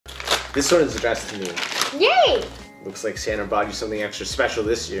This one is addressed to me. Yay! Looks like Santa brought you something extra special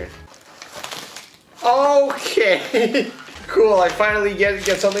this year. Okay. Cool, I finally get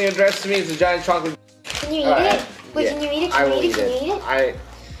something addressed to me. It's a giant chocolate. Can you eat it? Wait, yeah. can you eat it? I will eat Can you eat it?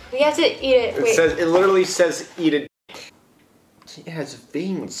 We have to eat it. Wait. It literally says eat it. It has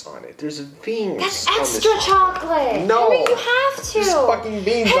veins on it. There's veins. That's on extra this chocolate. No. Henry, you have to. There's fucking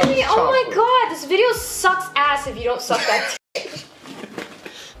veins on Henry, this oh my chocolate. god, this video sucks ass if you don't suck that.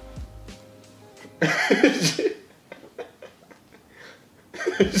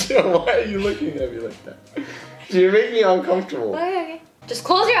 Why are you looking at me like that? You're making me uncomfortable. Okay. Just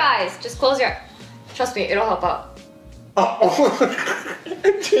close your eyes. Just close your. Trust me, it'll help out. Oh.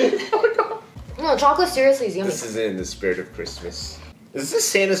 No, chocolate seriously is yummy. This is in the spirit of Christmas. Is this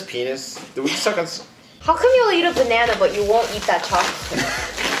Santa's penis? Did we suck on? How come you'll eat a banana but you won't eat that chocolate?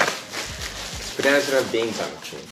 Bananas don't have veins on it.